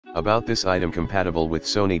About this item compatible with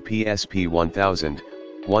Sony PSP 1000,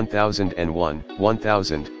 1001,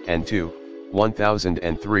 1002,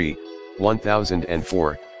 1003,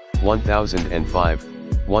 1004,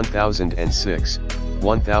 1005, 1006,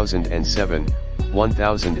 1007,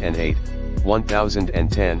 1008,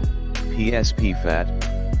 1010, PSP FAT.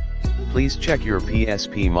 Please check your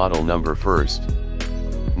PSP model number first.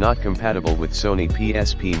 Not compatible with Sony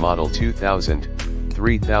PSP model 2000,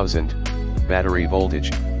 3000, battery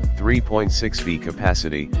voltage, 3.6V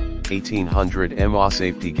capacity, 1800 mAh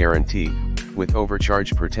safety guarantee, with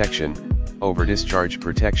overcharge protection, over-discharge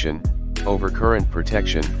protection, overcurrent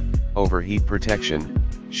protection, overheat protection,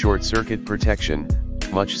 short-circuit protection,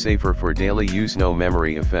 much safer for daily use. No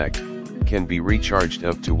memory effect, can be recharged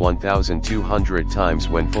up to 1200 times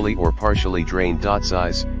when fully or partially drained.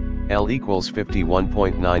 Size, L equals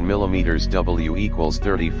 51.9 mm, W equals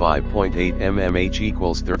 35.8 mm, H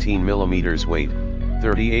equals 13 mm. Weight,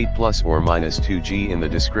 38 plus or minus 2g. In the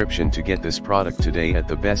description to get this product today at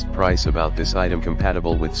the best price. About this item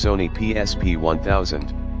compatible with Sony PSP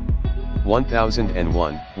 1000,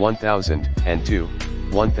 1001, 1002,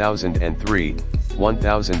 1003,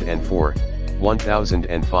 1004,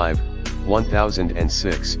 1005,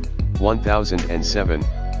 1006, 1007,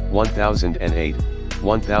 1008,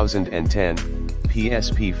 1010,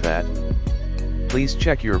 PSP FAT. Please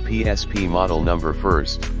check your PSP model number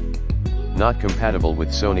first. Not compatible with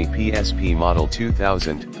Sony PSP model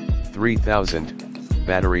 2000, 3000,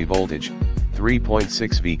 battery voltage,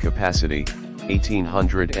 3.6V capacity,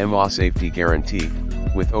 1800 mAh safety guarantee,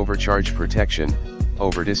 with overcharge protection,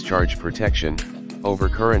 over-discharge protection,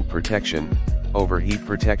 overcurrent protection, overheat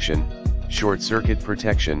protection, short-circuit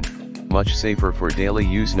protection, much safer for daily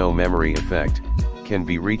use. No memory effect, can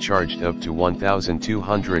be recharged up to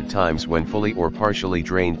 1200 times when fully or partially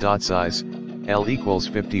drained. Size, L equals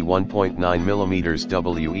 51.9 mm,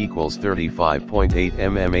 W equals 35.8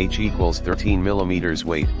 mm, H equals 13 mm.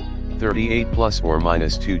 Weight, 38 plus or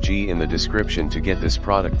minus 2g. In the description to get this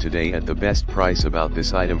product today at the best price. About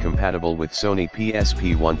this item compatible with Sony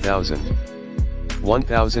PSP 1000,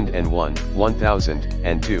 1001,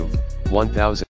 1002, 1000.